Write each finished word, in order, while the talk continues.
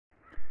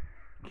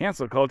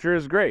Cancel culture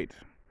is great.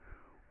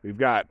 We've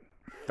got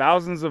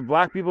thousands of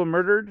black people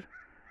murdered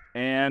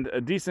and a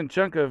decent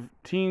chunk of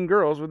teen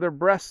girls with their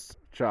breasts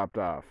chopped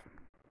off.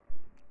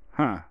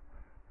 Huh.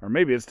 Or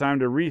maybe it's time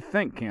to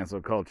rethink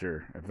cancel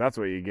culture, if that's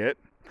what you get.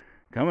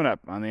 Coming up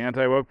on the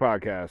Anti-Woke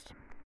Podcast.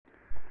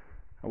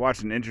 I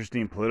watched an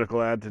interesting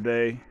political ad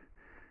today.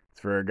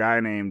 It's for a guy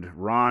named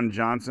Ron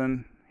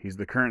Johnson. He's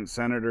the current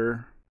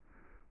senator,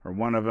 or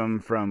one of them,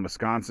 from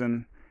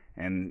Wisconsin,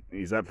 and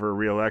he's up for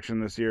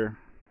re-election this year.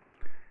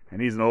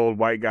 And he's an old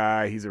white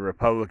guy. He's a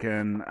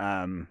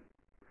Republican.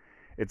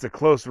 It's a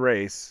close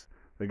race.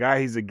 The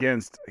guy he's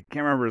against, I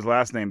can't remember his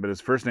last name, but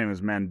his first name is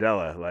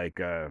Mandela, like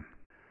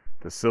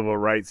the civil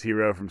rights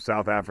hero from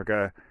South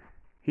Africa.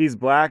 He's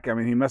black. I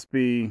mean, he must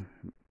be,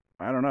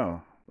 I don't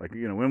know, like,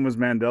 when was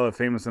Mandela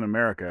famous in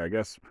America? I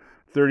guess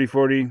 30,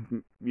 40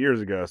 years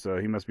ago, so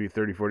he must be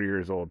 30, 40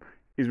 years old.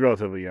 He's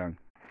relatively young.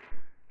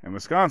 And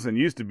Wisconsin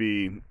used to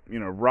be,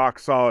 rock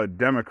solid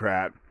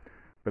Democrat,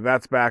 but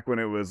that's back when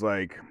it was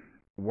like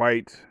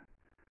white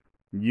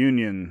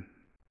union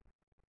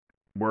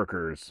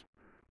workers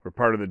were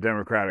part of the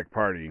Democratic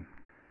Party.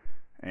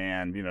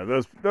 And,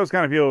 those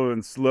kind of people have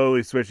been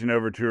slowly switching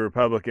over to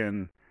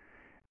Republican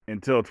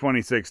until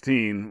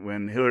 2016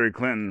 when Hillary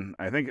Clinton,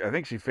 I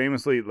think she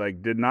famously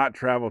did not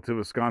travel to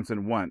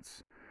Wisconsin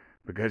once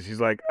because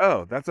she's like,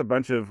 oh, that's a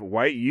bunch of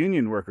white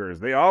union workers.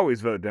 They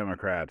always vote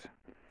Democrat.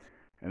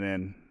 And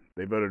then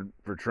they voted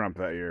for Trump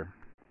that year.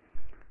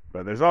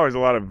 But there's always a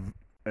lot of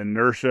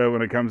inertia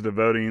when it comes to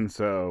voting,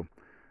 so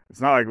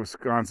it's not like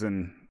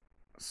Wisconsin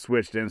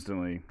switched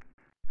instantly.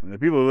 And the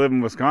people who live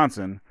in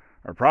Wisconsin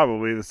are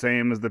probably the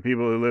same as the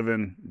people who live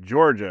in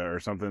Georgia or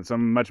something,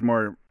 some much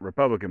more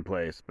Republican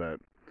place. But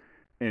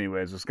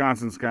anyways,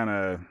 Wisconsin's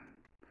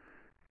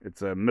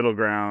it's a middle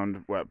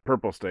ground,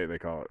 purple state they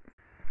call it.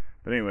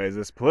 But anyways,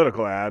 this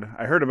political ad,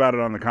 I heard about it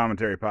on the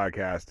Commentary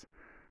podcast,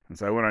 and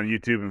so I went on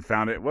YouTube and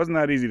found it. It wasn't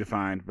that easy to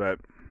find, but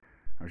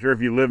I'm sure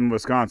if you live in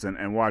Wisconsin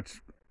and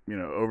watch,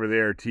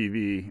 over-the-air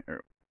TV,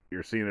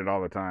 you're seeing it all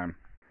the time.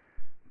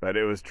 But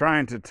it was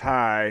trying to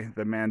tie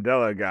the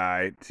Mandela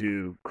guy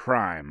to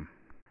crime.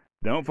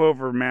 Don't vote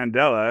for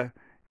Mandela.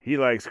 He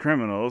likes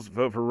criminals.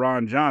 Vote for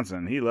Ron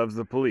Johnson. He loves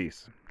the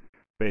police,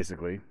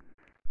 basically.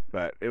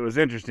 But it was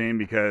interesting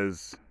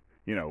because,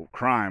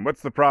 crime.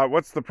 What's the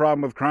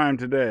problem with crime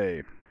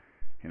today?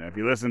 If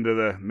you listen to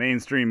the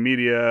mainstream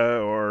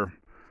media or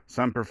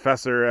some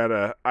professor at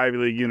a Ivy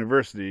League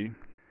university,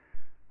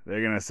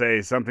 they're going to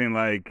say something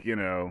like,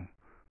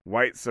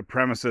 white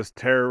supremacist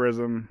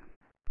terrorism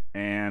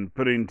and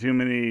putting too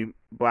many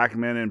black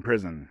men in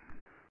prison.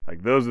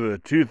 Like, those are the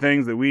two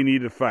things that we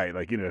need to fight.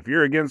 Like, if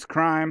you're against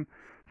crime,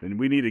 then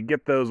we need to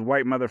get those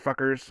white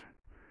motherfuckers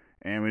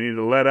and we need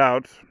to let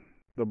out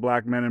the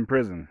black men in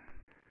prison.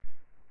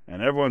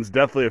 And everyone's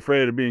deathly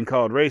afraid of being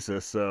called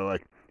racist, so,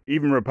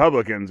 even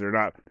Republicans they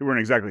weren't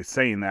exactly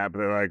saying that, but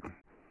they're like,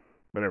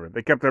 whatever.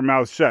 They kept their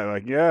mouths shut.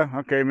 Like, yeah,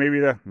 okay, maybe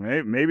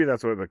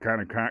that's what the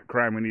kind of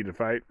crime we need to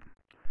fight.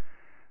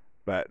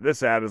 But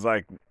this ad is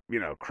like,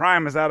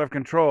 crime is out of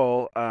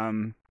control.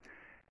 And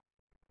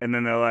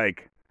then they're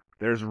like,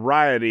 there's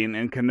rioting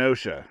in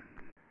Kenosha.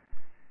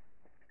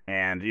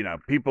 And,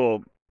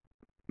 people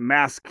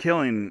mass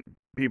killing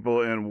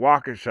people in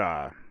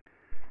Waukesha.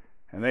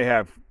 And they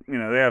have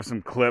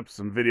some clips,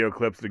 some video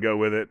clips to go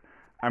with it.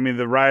 I mean,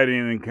 the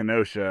rioting in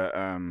Kenosha,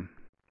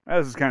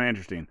 this is kind of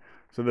interesting.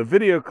 So the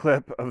video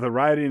clip of the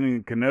rioting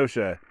in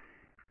Kenosha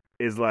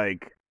is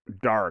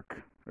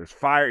dark. There's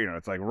fire,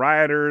 it's like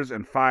rioters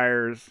and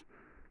fires,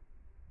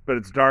 but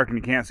it's dark and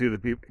you can't see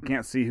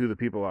who the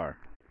people are.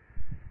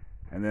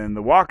 And then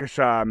the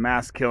Waukesha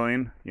mass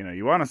killing,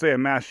 you want to say a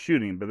mass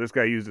shooting, but this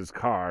guy used his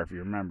car, if you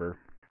remember.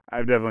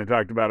 I've definitely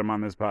talked about him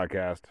on this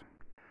podcast.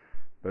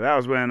 But that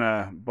was when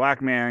a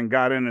black man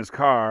got in his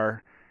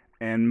car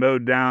and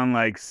mowed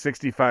down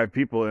 65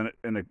 people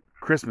in a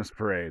Christmas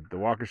parade, the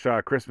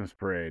Waukesha Christmas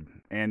Parade,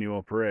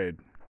 annual parade.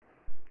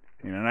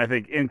 And I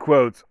think, in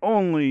quotes,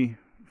 only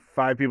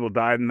 5 people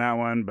died in that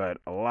one, but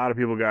a lot of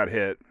people got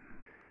hit,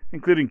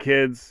 including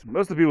kids.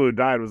 Most of the people who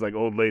died was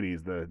old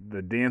ladies, the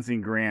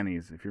dancing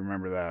grannies, if you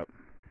remember that.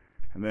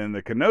 And then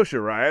the Kenosha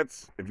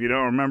riots, if you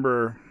don't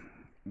remember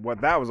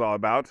what that was all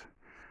about,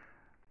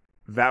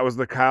 that was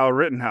the Kyle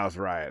Rittenhouse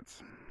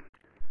riots,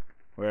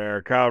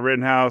 where Kyle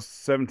Rittenhouse,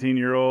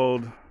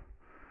 17-year-old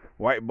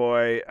white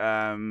boy,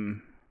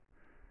 him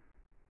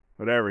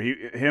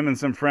and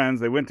some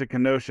friends, they went to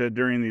Kenosha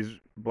during these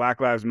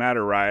Black Lives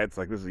Matter riots.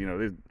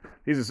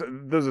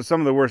 Those are some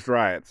of the worst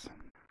riots.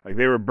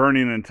 They were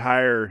burning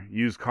entire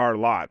used car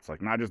lots,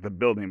 not just the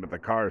building, but the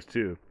cars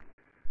too.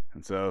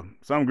 And so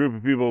some group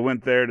of people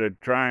went there to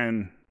try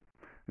and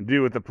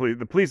do what the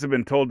police have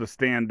been told to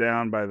stand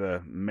down by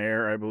the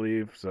mayor, I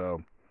believe.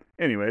 So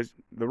anyways,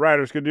 the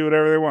rioters could do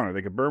whatever they wanted.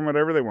 They could burn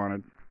whatever they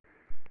wanted.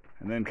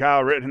 And then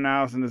Kyle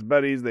Rittenhouse and his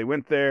buddies, they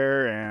went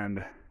there,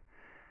 and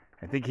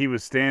I think he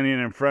was standing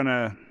in front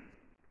of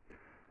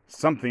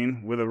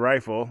something with a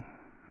rifle,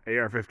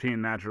 AR-15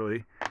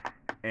 naturally,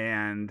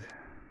 and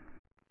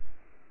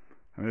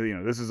I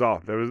mean, this is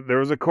all there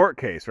was a court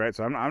case, right?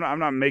 So I'm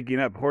not making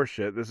up horse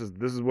shit. This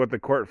is what the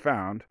court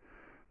found.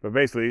 But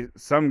basically,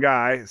 some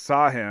guy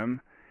saw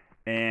him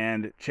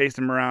and chased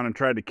him around and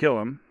tried to kill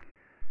him.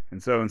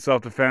 And so in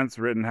self-defense,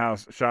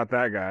 Rittenhouse shot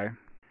that guy.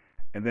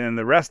 And then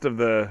the rest of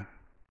they're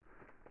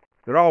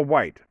all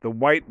white. The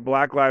white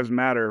Black Lives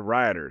Matter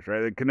rioters,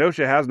 right?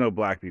 Kenosha has no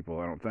black people,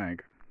 I don't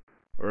think.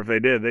 Or if they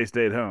did, they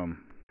stayed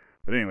home.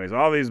 But anyways,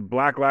 all these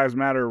Black Lives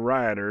Matter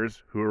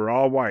rioters who are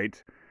all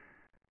white.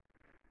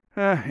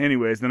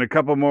 Anyways, then a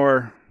couple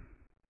more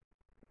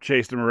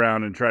chased him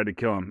around and tried to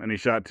kill him. And he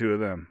shot 2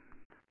 of them.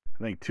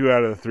 I think 2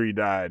 out of the 3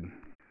 died.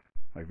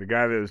 Like the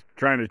guy that was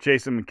trying to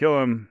chase him and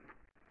kill him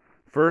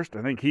first,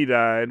 I think he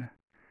died.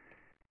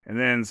 And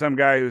then some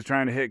guy who was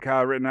trying to hit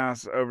Kyle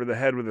Rittenhouse over the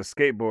head with a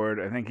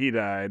skateboard, I think he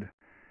died.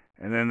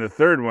 And then the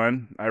third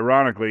one,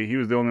 ironically, he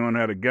was the only one who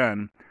had a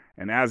gun.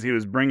 And as he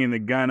was bringing the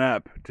gun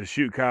up to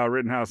shoot Kyle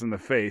Rittenhouse in the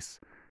face,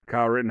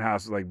 Kyle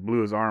Rittenhouse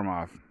blew his arm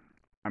off.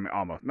 I mean,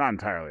 almost, not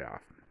entirely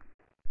off.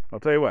 I'll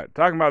tell you what,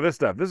 talking about this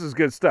stuff, this is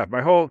good stuff.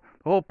 The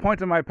whole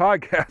point of my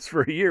podcast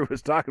for a year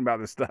was talking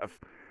about this stuff.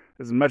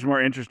 This is much more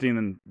interesting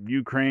than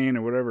Ukraine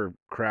or whatever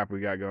crap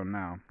we got going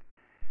now.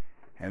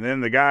 And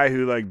then the guy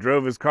who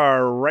drove his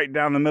car right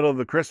down the middle of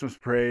the Christmas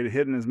parade,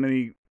 hitting as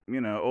many,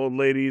 old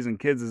ladies and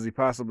kids as he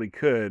possibly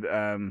could.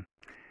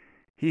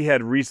 He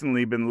had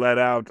recently been let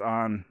out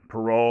on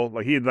parole.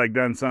 He had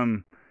done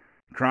some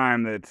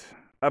crime that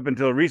up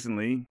until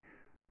recently,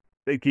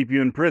 they'd keep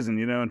you in prison,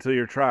 until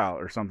your trial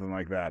or something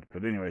like that.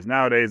 But anyways,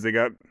 nowadays we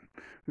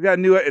got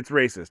new, it's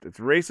racist. It's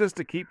racist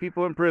to keep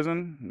people in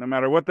prison no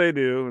matter what they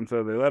do. And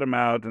so they let him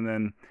out, and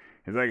then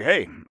he's like,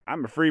 hey,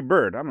 I'm a free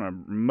bird. I'm going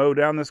to mow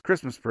down this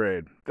Christmas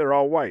parade. They're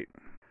all white.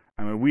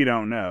 I mean, we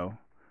don't know.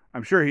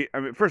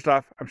 First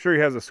off, I'm sure he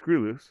has a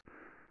screw loose.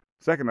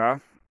 Second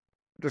off,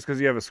 just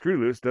because you have a screw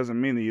loose doesn't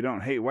mean that you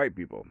don't hate white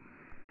people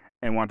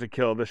and want to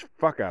kill the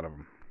fuck out of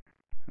them.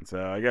 And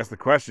so I guess the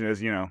question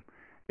is,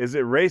 is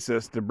it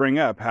racist to bring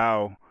up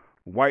how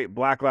white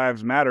Black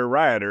Lives Matter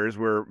rioters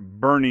were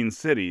burning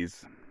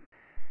cities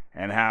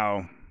and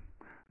how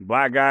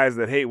black guys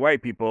that hate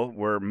white people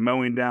were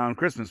mowing down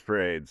Christmas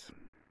parades?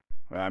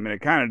 Well, I mean,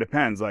 it kind of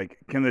depends.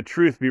 Can the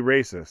truth be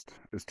racist?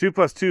 Is 2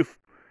 + 2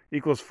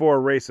 = 4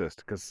 racist?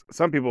 Because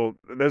some people,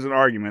 there's an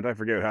argument, I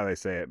forget how they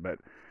say it, but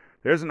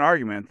there's an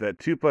argument that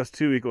 2 +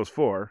 2 =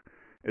 4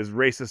 is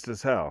racist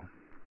as hell.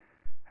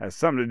 Has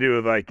something to do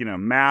with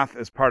math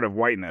is part of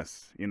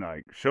whiteness.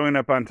 Showing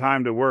up on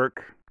time to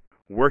work,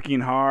 working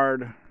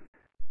hard,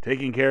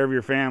 taking care of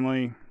your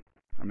family,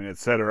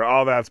 etc.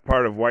 All that's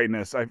part of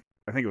whiteness. I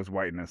think it was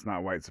whiteness,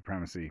 not white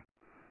supremacy.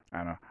 I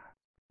don't know.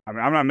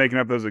 I'm not making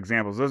up those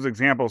examples. Those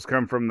examples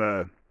come from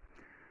the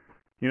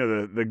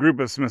group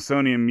of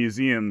Smithsonian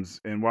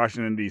museums in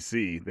Washington,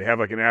 D.C. They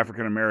have an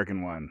African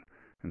American one.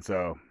 And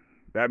so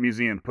that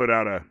museum put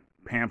out a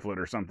pamphlet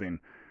or something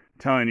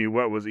telling you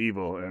what was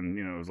evil. And,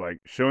 it was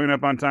showing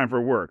up on time for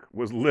work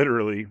was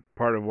literally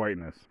part of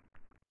whiteness.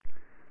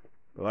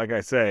 But like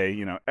I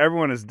say,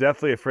 everyone is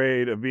deathly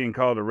afraid of being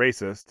called a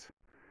racist,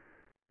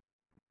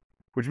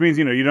 which means,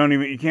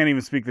 you can't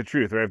even speak the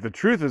truth, right? If the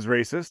truth is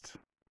racist,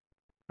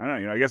 I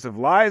don't know, I guess if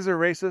lies are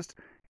racist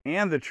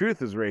and the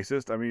truth is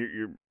racist,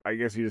 I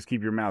guess you just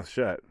keep your mouth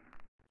shut.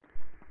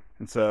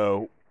 And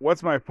so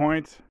what's my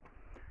point?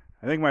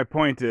 I think my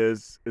point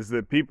is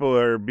that people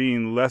are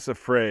being less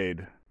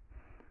afraid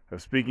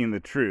of speaking the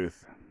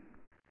truth.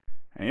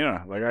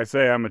 And like I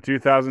say, I'm a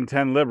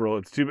 2010 liberal.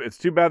 It's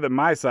too bad that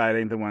my side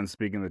ain't the one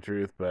speaking the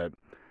truth, but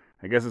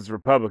I guess it's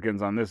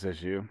Republicans on this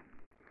issue.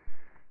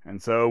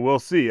 And so we'll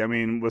see.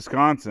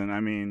 Wisconsin,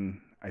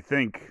 I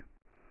think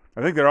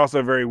they're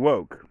also very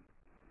woke.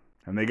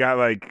 And they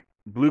got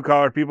blue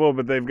collar people,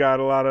 but they've got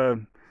a lot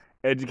of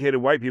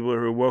educated white people who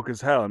are woke as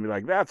hell and be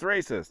like, that's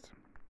racist.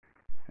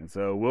 And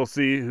so we'll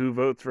see who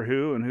votes for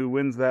who and who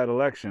wins that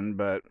election,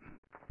 but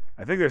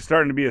I think there's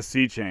starting to be a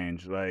sea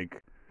change.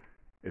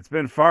 It's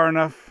been far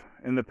enough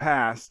in the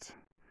past,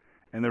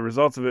 and the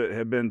results of it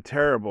have been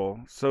terrible,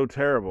 so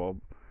terrible,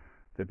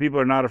 that people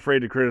are not afraid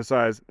to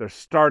criticize. They're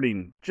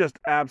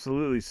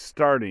absolutely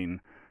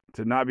starting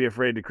to not be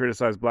afraid to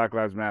criticize Black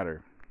Lives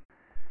Matter.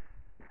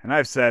 And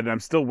I've said, and I'm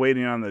still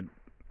waiting on the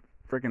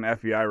freaking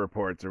FBI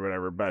reports or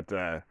whatever, but,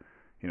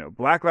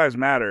 Black Lives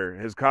Matter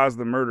has caused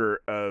the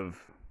murder of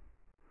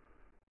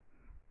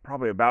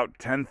probably about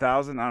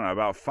 10,000,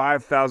 about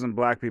 5,000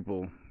 black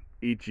people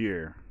each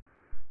year.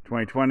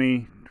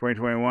 2020,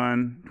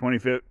 2021,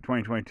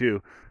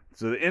 2022.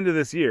 So the end of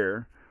this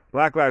year,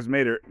 Black Lives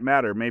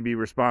Matter may be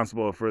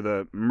responsible for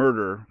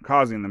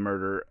causing the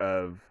murder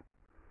of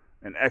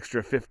an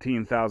extra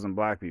 15,000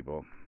 black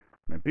people.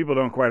 People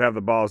don't quite have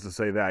the balls to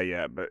say that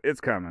yet, but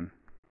it's coming.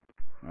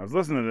 I was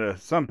listening to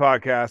some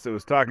podcast that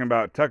was talking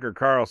about Tucker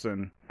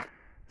Carlson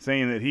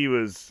saying that he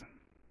was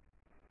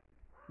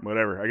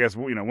whatever, I guess,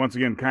 once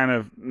again, kind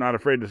of not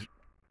afraid to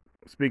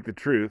speak the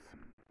truth.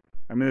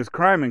 This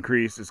crime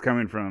increase is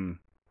coming from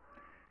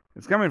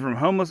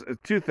homeless,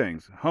 2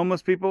 things,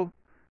 homeless people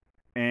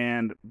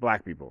and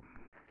black people.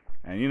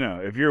 And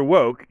if you're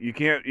woke, you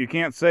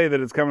can't say that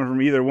it's coming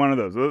from either one of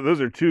those.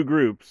 Those are two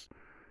groups.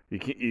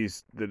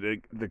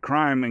 The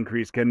crime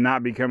increase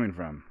cannot be coming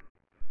from.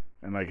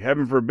 And like,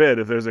 heaven forbid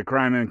if there's a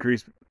crime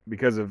increase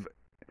because of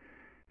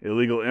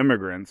illegal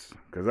immigrants,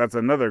 because that's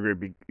another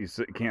group you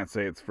can't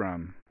say it's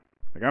from.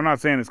 Like, I'm not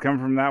saying it's coming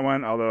from that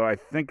one, although I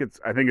think it's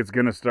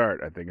gonna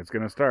start. I think it's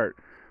gonna start.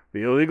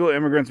 The illegal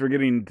immigrants we're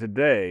getting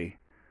today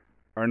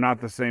are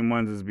not the same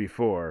ones as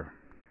before.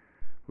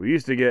 We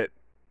used to get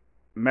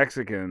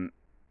Mexican.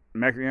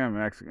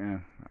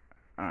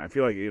 I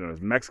feel like,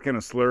 is Mexican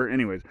a slur?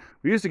 Anyways,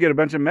 we used to get a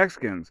bunch of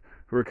Mexicans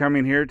who were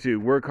coming here to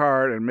work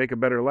hard and make a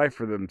better life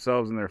for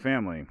themselves and their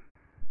family.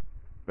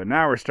 But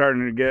now we're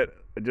starting to get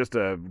just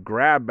a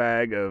grab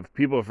bag of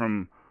people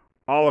from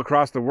all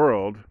across the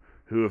world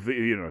who, if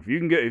you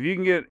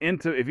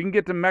can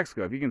get to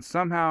Mexico, if you can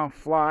somehow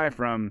fly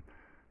from,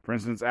 for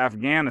instance,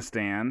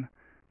 Afghanistan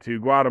to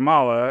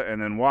Guatemala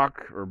and then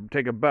walk or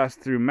take a bus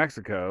through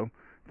Mexico,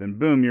 then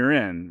boom, you're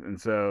in. And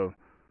so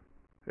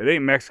it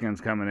ain't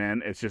Mexicans coming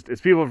in.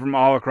 It's people from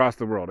all across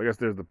the world. I guess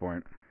there's the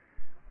point.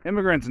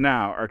 Immigrants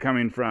now are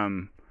coming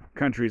from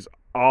countries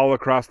all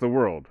across the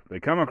world. They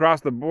come across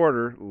the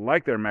border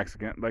like they're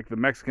Mexican, like the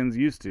Mexicans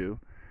used to,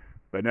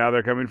 but now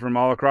they're coming from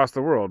all across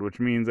the world, which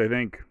means I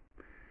think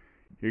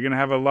you're going to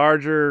have a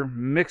larger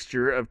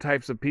mixture of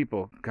types of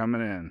people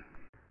coming in.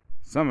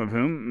 Some of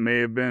whom may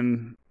have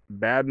been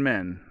bad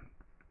men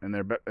in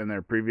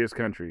their previous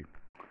country.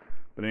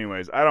 But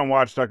anyways, I don't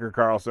watch Tucker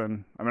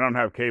Carlson. I don't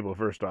have cable,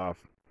 first off.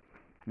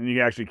 And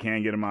you actually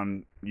can get him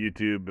on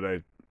YouTube,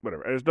 but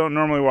whatever. I just don't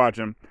normally watch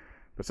him.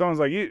 But someone's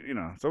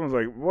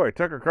like, boy,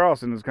 Tucker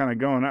Carlson is kind of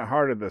going that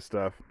hard at this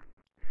stuff.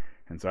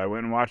 And so I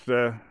went and watched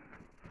a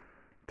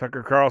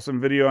Tucker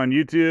Carlson video on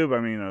YouTube.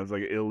 It's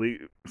like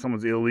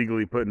someone's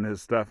illegally putting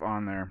his stuff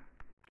on there.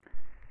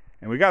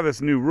 And we got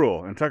this new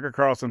rule, and Tucker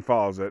Carlson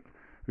follows it.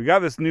 We got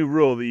this new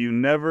rule that you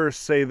never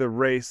say the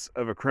race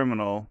of a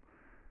criminal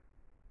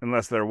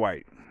unless they're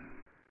white.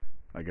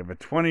 Like, if a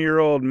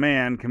 20-year-old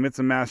man commits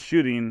a mass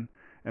shooting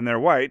and they're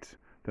white,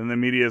 then the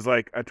media is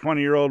like, a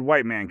 20-year-old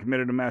white man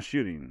committed a mass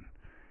shooting.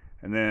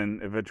 And then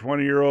if a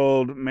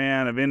 20-year-old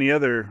man of any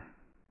other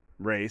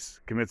race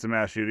commits a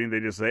mass shooting, they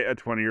just say a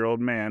 20-year-old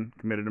man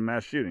committed a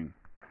mass shooting.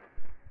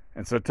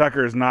 And so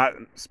Tucker is not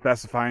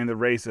specifying the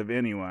race of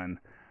anyone,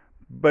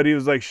 but he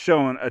was like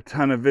showing a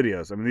ton of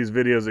videos. These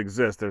videos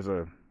exist. There's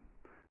a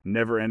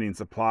never-ending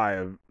supply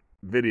of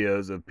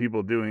videos of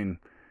people doing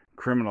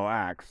criminal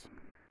acts.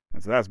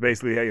 And so that's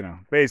basically,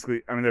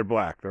 they're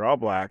black. They're all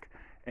black.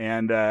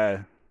 And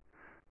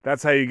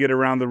that's how you get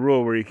around the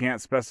rule where you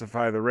can't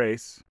specify the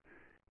race.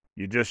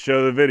 You just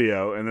show the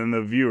video, and then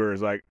the viewer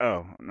is like,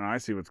 oh, no, I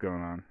see what's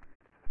going on.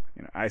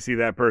 I see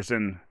that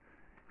person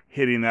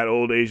hitting that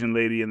old Asian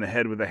lady in the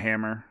head with a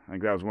hammer. I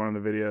think that was one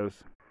of the videos.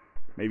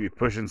 Maybe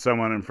pushing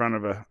someone in front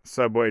of a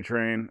subway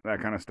train,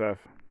 that kind of stuff.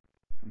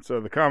 And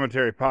so the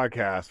Commentary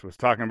Podcast was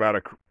talking about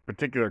a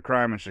particular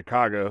crime in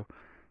Chicago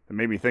that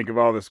made me think of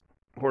all this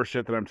horse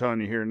shit that I'm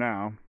telling you here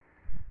now.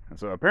 And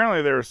so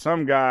apparently there was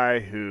some guy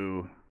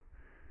who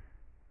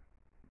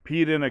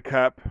peed in a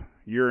cup,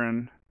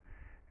 urine,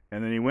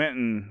 and then he went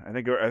and I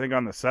think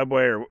on the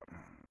subway or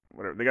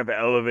whatever, they got the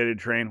elevated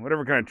train,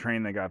 whatever kind of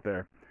train they got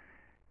there.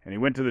 And he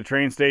went to the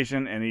train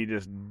station and he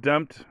just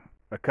dumped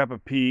a cup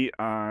of pee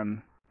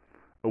on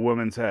a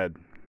woman's head.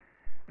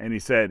 And he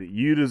said,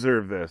 "You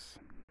deserve this."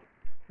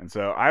 And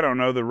so I don't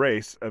know the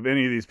race of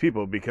any of these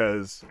people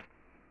because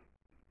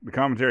the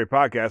Commentary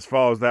Podcast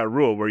follows that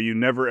rule where you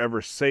never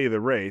ever say the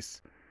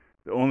race.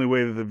 The only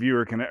way that the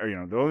viewer can,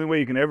 the only way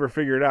you can ever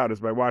figure it out is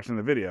by watching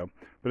the video.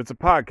 But it's a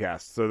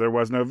podcast, so there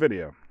was no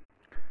video.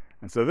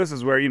 And so this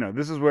is where, you're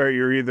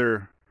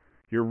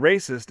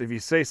racist if you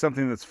say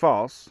something that's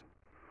false,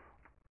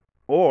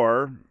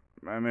 or,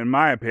 in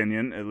my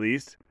opinion, at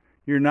least,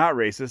 you're not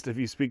racist if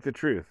you speak the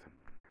truth.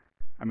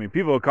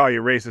 People will call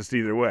you racist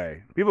either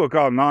way. People will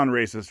call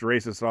non-racist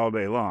racist all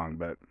day long,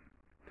 but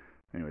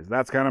anyways,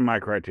 that's kind of my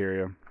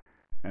criteria.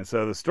 And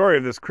so the story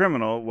of this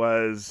criminal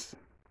was,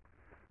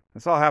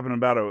 this all happened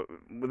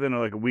within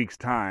a week's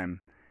time.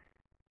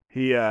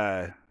 He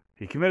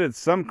committed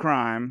some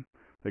crime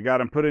that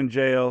got him put in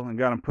jail and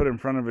got him put in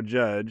front of a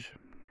judge.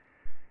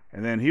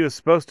 And then he was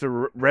supposed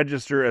to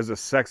register as a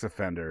sex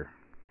offender,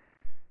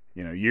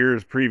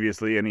 years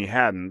previously, and he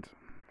hadn't.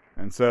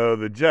 And so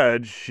the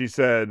judge, she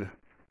said,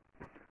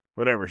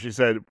 we're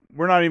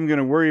not even going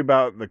to worry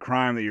about the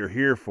crime that you're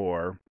here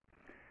for.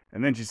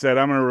 And then she said,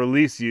 I'm going to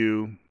release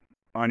you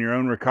on your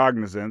own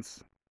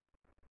recognizance.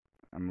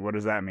 What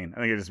does that mean? I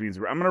think it just means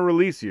I'm going to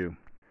release you,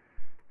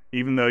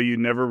 even though you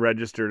never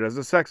registered as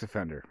a sex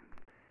offender.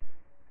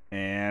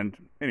 And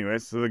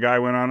anyways, so the guy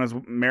went on his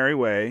merry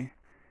way,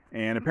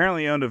 and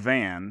apparently owned a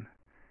van.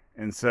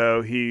 And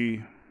so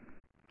he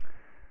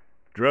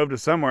drove to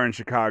somewhere in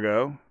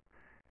Chicago,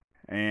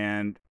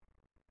 and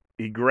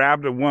he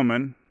grabbed a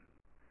woman,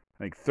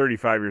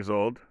 35 years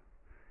old,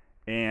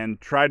 and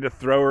tried to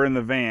throw her in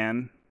the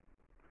van,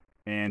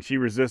 and she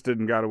resisted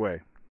and got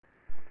away.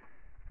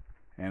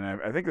 And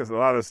I think a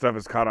lot of this stuff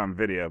is caught on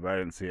video, but I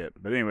didn't see it.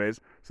 But anyways,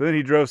 so then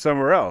he drove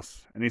somewhere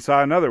else, and he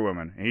saw another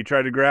woman, and he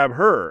tried to grab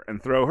her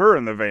and throw her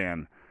in the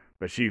van,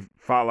 but she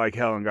fought like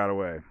hell and got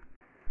away.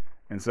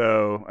 And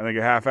so I think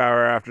a half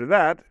hour after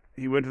that,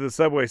 he went to the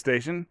subway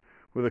station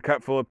with a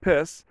cup full of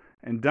piss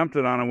and dumped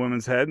it on a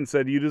woman's head and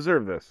said, "You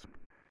deserve this."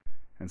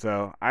 And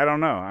so I don't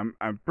know.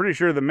 I'm pretty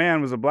sure the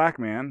man was a black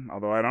man,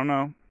 although I don't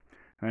know.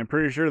 And I'm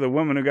pretty sure the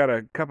woman who got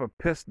a cup of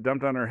piss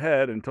dumped on her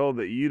head and told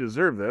that you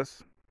deserve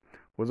this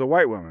was a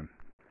white woman.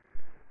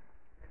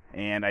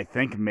 And I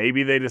think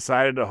maybe they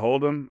decided to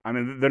hold him. I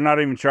mean, they're not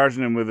even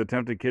charging him with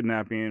attempted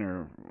kidnapping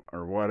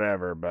or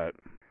whatever. But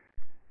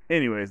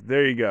anyways,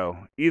 there you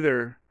go.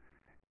 Either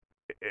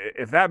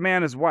if that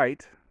man is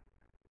white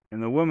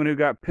and the woman who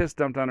got piss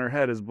dumped on her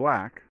head is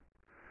black,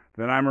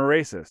 then I'm a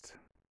racist.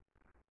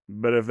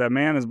 But if that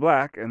man is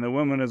black and the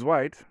woman is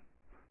white,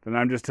 then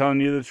I'm just telling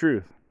you the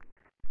truth.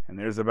 And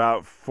there's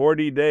about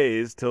 40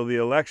 days till the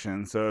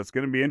election, so it's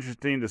going to be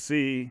interesting to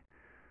see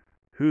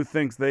who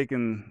thinks they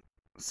can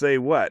say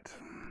what.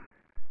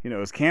 You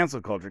know, it's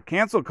cancel culture.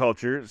 Cancel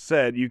culture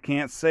said you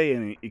can't say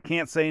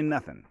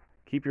nothing.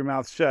 Keep your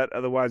mouth shut,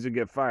 otherwise you'll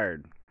get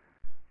fired.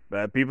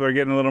 But people are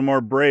getting a little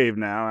more brave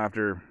now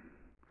after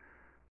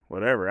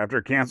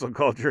cancel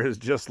culture has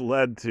just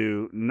led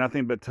to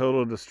nothing but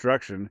total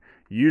destruction,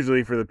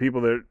 usually for the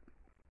people that,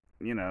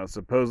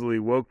 supposedly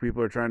woke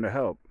people are trying to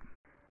help.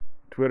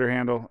 Twitter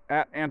handle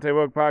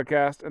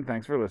 @AntiWokePodcast, and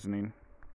thanks for listening.